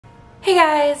Hey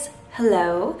guys!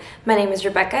 Hello, my name is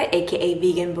Rebecca, aka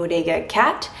Vegan Bodega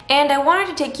Cat, and I wanted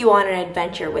to take you on an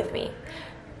adventure with me.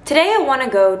 Today I want to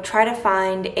go try to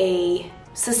find a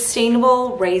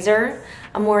sustainable razor,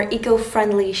 a more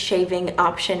eco-friendly shaving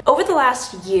option. Over the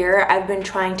last year, I've been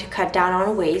trying to cut down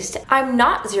on waste. I'm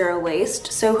not zero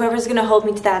waste, so whoever's gonna hold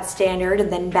me to that standard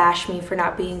and then bash me for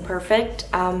not being perfect,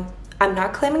 I'm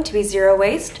not claiming to be zero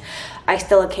waste. I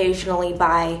still occasionally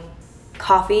buy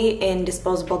coffee in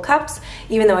disposable cups,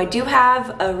 even though I do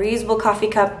have a reusable coffee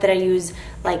cup that I use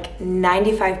like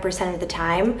 95% of the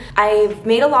time. I've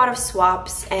made a lot of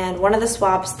swaps, and one of the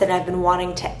swaps that I've been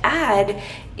wanting to add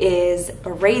is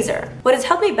a razor. What has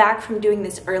held me back from doing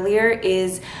this earlier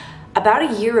is about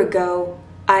a year ago,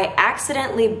 I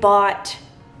accidentally bought,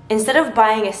 instead of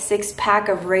buying a 6-pack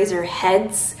of razor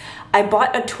heads, I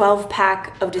bought a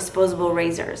 12-pack of disposable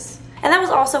razors. And that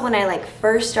was also when I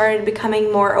first started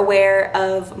becoming more aware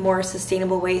of more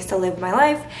sustainable ways to live my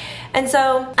life. And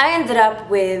so I ended up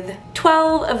with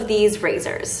 12 of these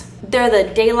razors. They're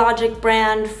the Daylogic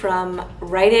brand from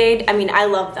Rite Aid. I mean, I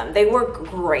love them. They work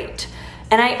great.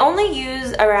 And I only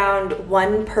use around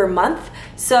one per month.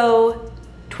 So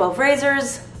 12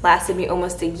 razors lasted me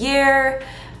almost a year.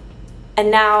 And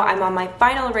now I'm on my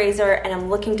final razor and I'm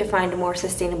looking to find a more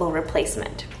sustainable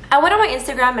replacement. I went on my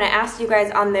Instagram and I asked you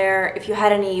guys on there if you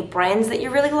had any brands that you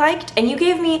really liked, and you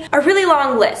gave me a really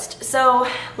long list. So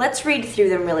let's read through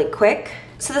them really quick.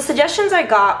 So the suggestions I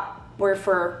got were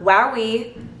for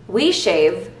Wowie, We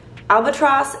Shave,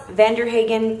 Albatross,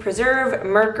 Vanderhagen, Preserve,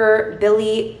 Merkur,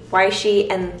 Billy,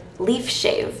 Weishi, and Leaf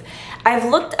Shave. I've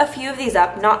looked a few of these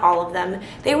up, not all of them.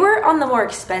 They were on the more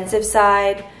expensive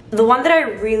side. The one that I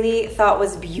really thought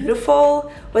was beautiful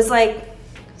was like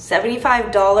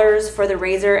 $75 for the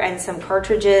razor and some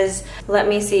cartridges. Let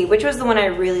me see, which was the one I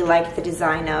really liked the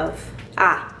design of?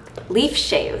 Leaf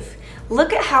Shave.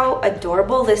 Look at how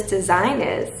adorable this design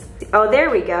is. Oh, there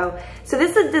we go. So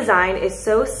this design is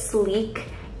so sleek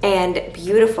and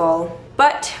beautiful.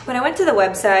 But when I went to the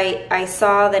website, I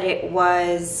saw that it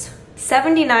was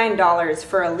 $79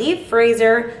 for a leaf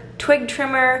razor, twig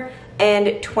trimmer,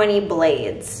 and 20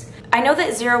 blades. I know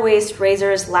that zero waste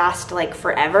razors last like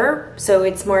forever, so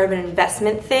it's more of an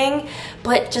investment thing,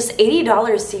 but just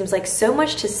 $80 seems like so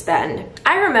much to spend.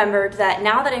 I remembered that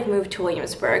now that I've moved to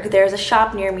Williamsburg, there's a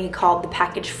shop near me called the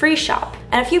Package Free Shop,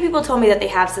 and a few people told me that they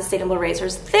have sustainable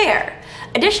razors there.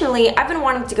 Additionally, I've been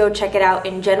wanting to go check it out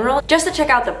in general, just to check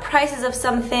out the prices of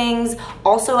some things.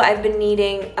 Also, I've been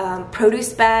needing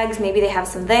produce bags, maybe they have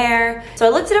some there. So I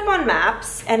looked it up on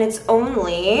maps, and it's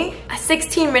only a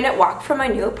 16-minute walk from my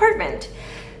new apartment.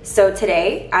 So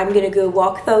today, I'm gonna go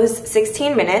walk those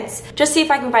 16 minutes, just see if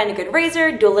I can find a good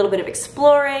razor, do a little bit of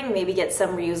exploring, maybe get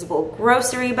some reusable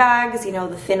grocery bags, you know,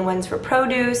 the thin ones for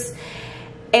produce,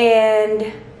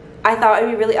 and I thought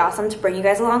it'd be really awesome to bring you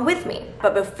guys along with me.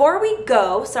 But before we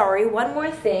go, sorry, one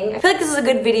more thing. I feel like this is a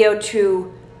good video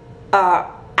to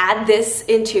add this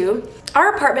into.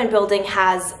 Our apartment building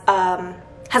has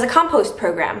a compost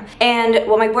program. And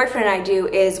what my boyfriend and I do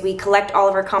is we collect all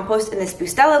of our compost in this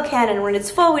Bustelo can, and when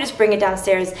it's full, we just bring it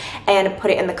downstairs and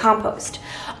put it in the compost.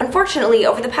 Unfortunately,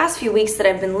 over the past few weeks that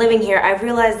I've been living here, I've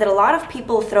realized that a lot of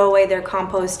people throw away their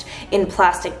compost in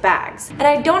plastic bags. And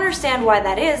I don't understand why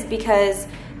that is, because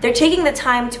they're taking the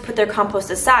time to put their compost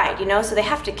aside, you know, so they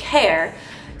have to care.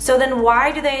 So then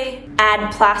why do they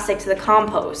add plastic to the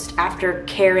compost after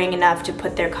caring enough to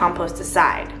put their compost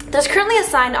aside? There's currently a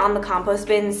sign on the compost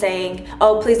bin saying,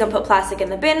 oh, please don't put plastic in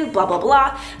the bin, blah, blah,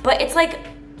 blah. But it's like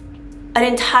an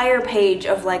entire page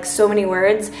of like so many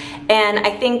words. And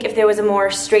I think if there was a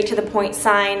more straight to the point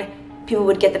sign, people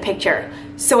would get the picture.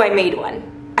 So I made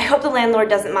one. I hope the landlord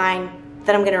doesn't mind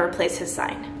that I'm gonna replace his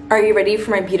sign. Are you ready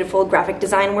for my beautiful graphic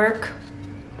design work?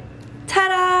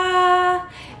 Ta-da!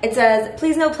 It says,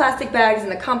 please no plastic bags in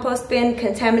the compost bin.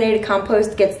 Contaminated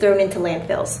compost gets thrown into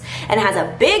landfills. And it has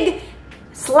a big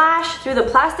slash through the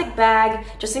plastic bag,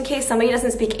 just in case somebody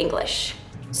doesn't speak English.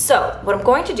 So what I'm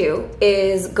going to do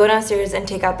is go downstairs and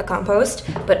take out the compost,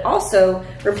 but also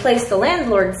replace the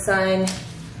landlord's sign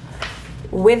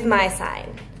with my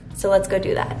sign. So let's go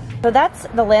do that. So that's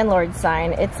the landlord's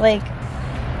sign. It's like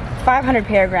 500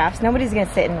 paragraphs. Nobody's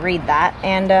gonna sit and read that.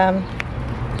 And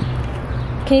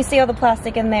can you see all the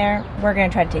plastic in there? We're gonna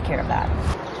try to take care of that.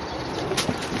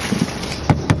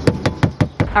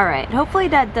 All right, hopefully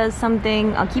that does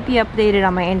something. I'll keep you updated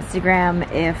on my Instagram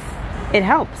if it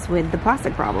helps with the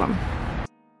plastic problem.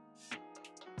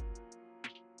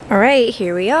 All right,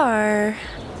 here we are.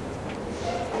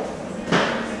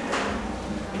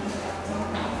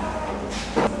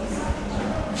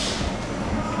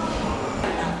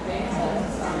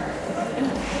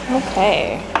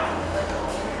 Okay.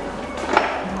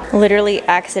 Literally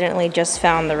accidentally just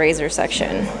found the razor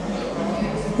section.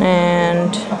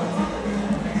 And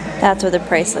that's what the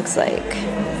price looks like.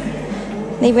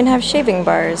 They even have shaving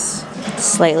bars.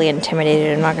 Slightly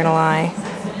intimidated, I'm not gonna lie.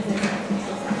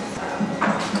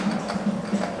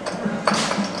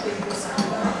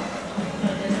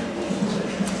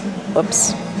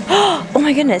 Whoops. Oh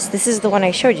my goodness, this is the one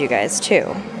I showed you guys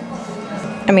too.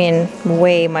 I mean,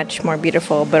 way much more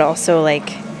beautiful, but also like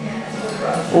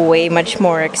way much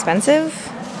more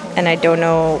expensive. And I don't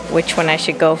know which one I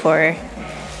should go for.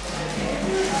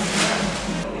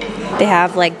 They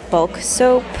have like bulk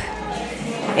soap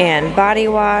and body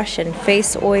wash and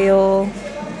face oil.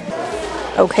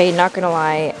 Okay, not gonna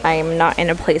lie, I'm not in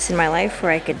a place in my life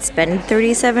where I could spend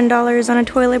 $37 on a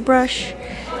toilet brush.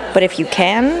 But if you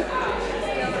can,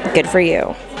 good for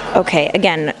you. Okay,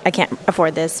 again, I can't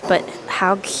afford this, but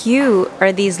how cute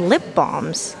are these lip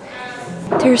balms?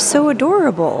 They're so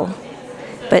adorable.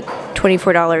 But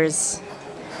 $24,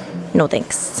 no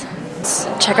thanks.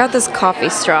 Check out this coffee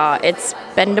straw. It's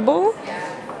bendable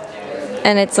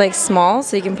and it's like small,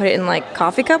 so you can put it in like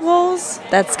coffee cup holes.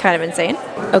 That's kind of insane.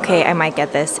 Okay, I might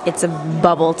get this. It's a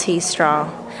bubble tea straw.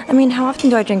 I mean, how often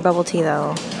do I drink bubble tea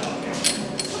though?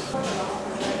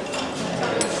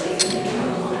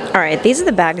 Alright, these are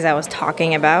the bags I was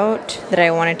talking about that I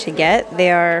wanted to get.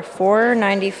 They are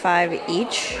 $4.95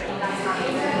 each.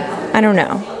 I don't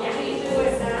know.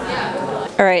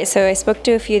 Alright, so I spoke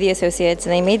to a few of the associates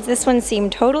and they made this one seem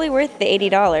totally worth the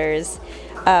 $80.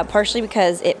 Partially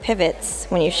because it pivots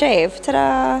when you shave,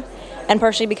 ta-da! And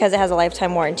partially because it has a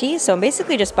lifetime warranty, so I'm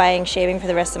basically just buying shaving for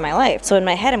the rest of my life. So in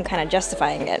my head I'm kind of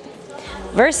justifying it.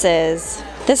 Versus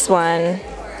this one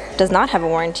does not have a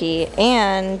warranty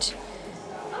and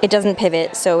it doesn't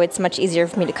pivot, so it's much easier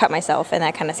for me to cut myself, and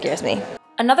that kind of scares me.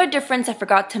 Another difference I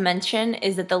forgot to mention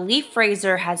is that the Leaf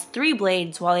razor has 3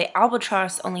 blades while the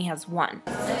Albatross only has 1.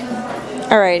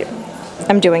 Alright,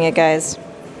 I'm doing it, guys.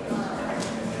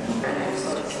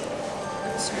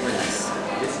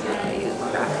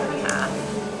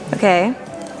 Okay.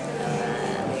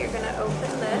 You're gonna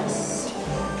open this,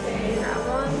 grab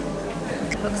one,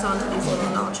 it hooks onto these little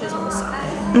notches on the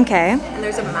side. Okay. And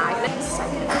there's a magnet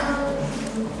second.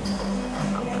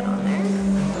 Pop that on there.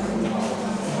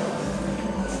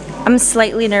 I'm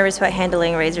slightly nervous about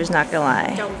handling razors, not gonna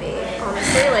lie. Don't be.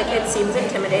 Honestly, like it seems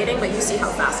intimidating, but you see how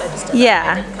fast I just did Yeah.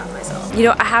 that. I didn't cut myself. You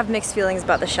know, I have mixed feelings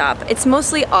about the shop. It's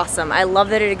mostly awesome. I love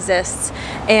that it exists,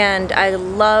 and I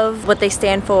love what they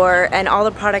stand for, and all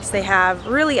the products they have,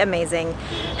 really amazing.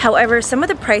 However, some of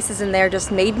the prices in there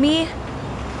just made me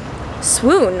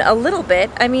swoon a little bit.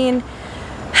 I mean,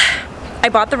 I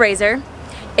bought the razor.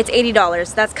 It's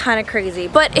 $80. That's kind of crazy,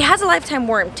 but it has a lifetime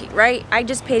warranty, right? I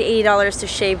just paid $80 to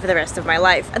shave for the rest of my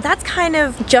life. That's kind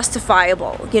of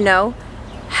justifiable, you know?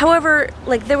 However,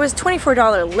 like there was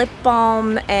 $24 lip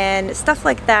balm and stuff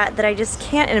like that that I just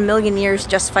can't in a million years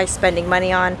justify spending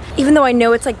money on. Even though I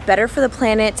know it's like better for the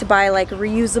planet to buy like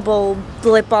reusable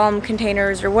lip balm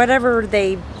containers or whatever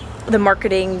the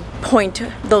marketing point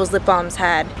those lip balms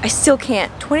had. I still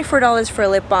can't. $24 for a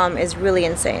lip balm is really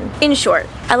insane. In short,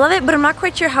 I love it, but I'm not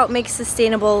quite sure how it makes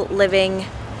sustainable living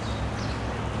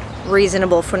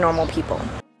reasonable for normal people.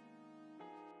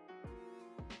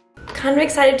 Kind of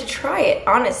excited to try it,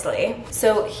 honestly.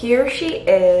 So here she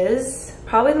is.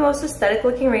 Probably the most aesthetic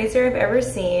looking razor I've ever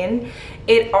seen.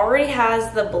 It already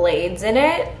has the blades in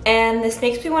it, and this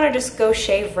makes me want to just go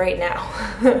shave right now.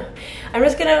 I'm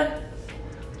just gonna,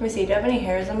 let me see, do I have any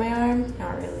hairs on my arm?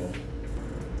 Not really.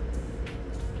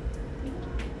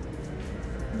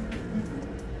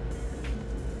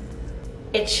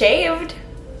 It's shaved.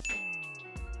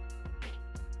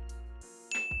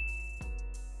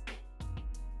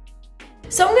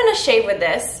 So I'm gonna shave with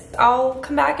this. I'll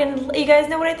come back and let you guys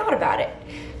know what I thought about it.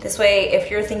 This way, if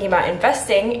you're thinking about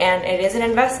investing and it is an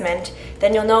investment,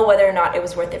 then you'll know whether or not it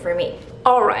was worth it for me.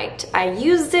 All right, I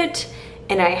used it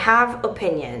and I have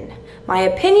opinion. My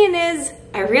opinion is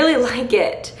I really like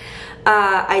it.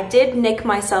 I did nick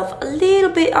myself a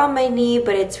little bit on my knee,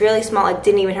 but it's really small. It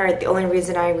didn't even hurt. The only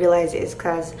reason I realized is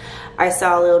because I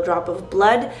saw a little drop of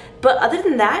blood. But other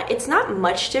than that, it's not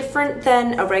much different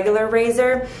than a regular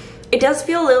razor. It does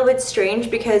feel a little bit strange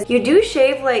because you do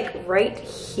shave like right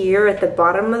here at the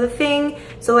bottom of the thing.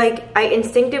 So like I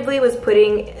instinctively was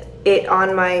putting it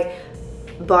on my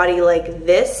body like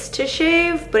this to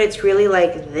shave, but it's really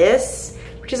like this,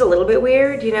 which is a little bit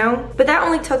weird, you know? But that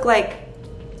only took like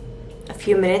a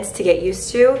few minutes to get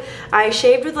used to. I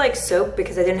shaved with like soap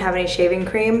because I didn't have any shaving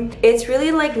cream. It's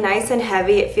really like nice and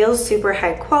heavy. It feels super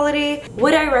high quality.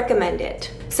 Would I recommend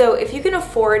it? So if you can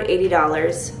afford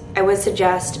 $80, I would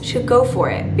suggest to go for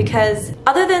it, because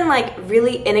other than like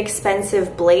really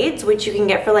inexpensive blades, which you can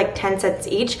get for like 10 cents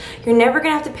each, you're never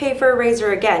gonna have to pay for a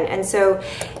razor again. And so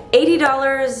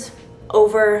 $80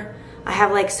 over, I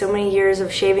have like so many years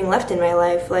of shaving left in my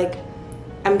life. Like,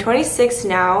 I'm 26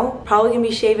 now, probably gonna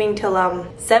be shaving till I'm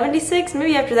 76.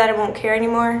 Maybe after that I won't care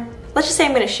anymore. Let's just say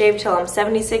I'm gonna shave till I'm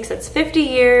 76. That's 50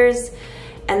 years,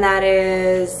 and that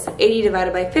is 80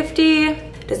 divided by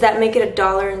 50. Does that make it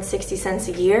 $1.60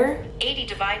 a year? 80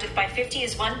 divided by 50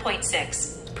 is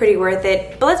 1.6. Pretty worth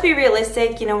it. But let's be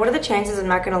realistic, you know, what are the chances I'm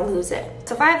not gonna lose it?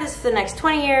 So if I have this for the next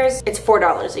 20 years, it's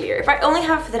 $4 a year. If I only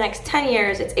have it for the next 10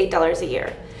 years, it's $8 a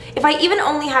year. If I even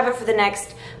only have it for the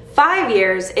next 5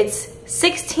 years, it's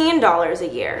 $16 a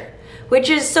year, which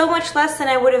is so much less than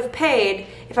I would have paid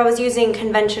if I was using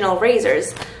conventional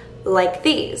razors like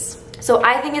these. So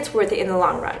I think it's worth it in the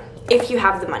long run, if you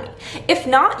have the money. If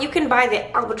not, you can buy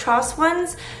the Albatross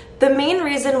ones. The main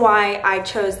reason why I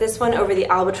chose this one over the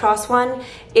Albatross one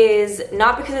is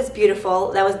not because it's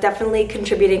beautiful, that was definitely a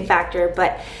contributing factor,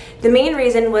 but the main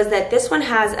reason was that this one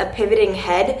has a pivoting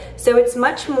head, so it's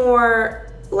much more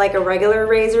like a regular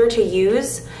razor to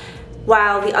use,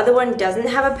 while the other one doesn't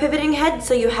have a pivoting head,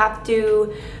 so you have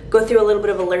to go through a little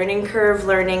bit of a learning curve,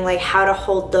 learning like how to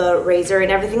hold the razor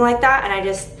and everything like that, and I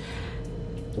just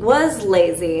was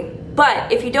lazy.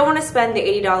 But if you don't want to spend the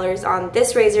 $80 on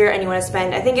this razor and you want to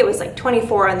spend, I think it was like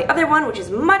 $24 on the other one, which is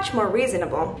much more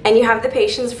reasonable, and you have the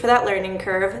patience for that learning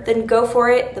curve, then go for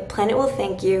it. The planet will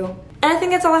thank you. And I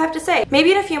think that's all I have to say.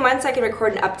 Maybe in a few months I can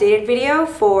record an updated video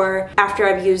for after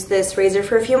I've used this razor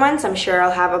for a few months. I'm sure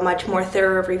I'll have a much more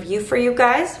thorough review for you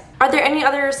guys. Are there any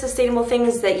other sustainable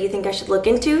things that you think I should look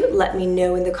into? Let me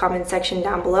know in the comment section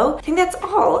down below. I think that's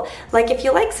all. Like, if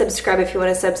you like, subscribe if you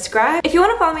want to subscribe. If you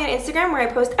want to follow me on Instagram, where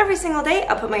I post every single day,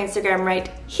 I'll put my Instagram right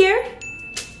here.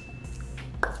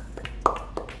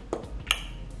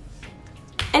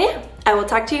 And yeah, I will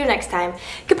talk to you next time.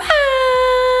 Goodbye!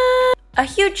 A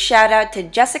huge shout out to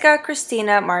Jessica,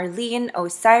 Christina, Marlene,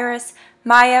 Osiris,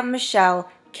 Maya, Michelle,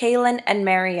 Kaylin, and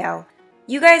Marielle.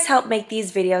 You guys help make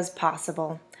these videos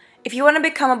possible. If you want to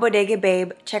become a Bodega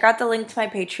Babe, check out the link to my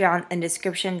Patreon in the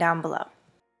description down below.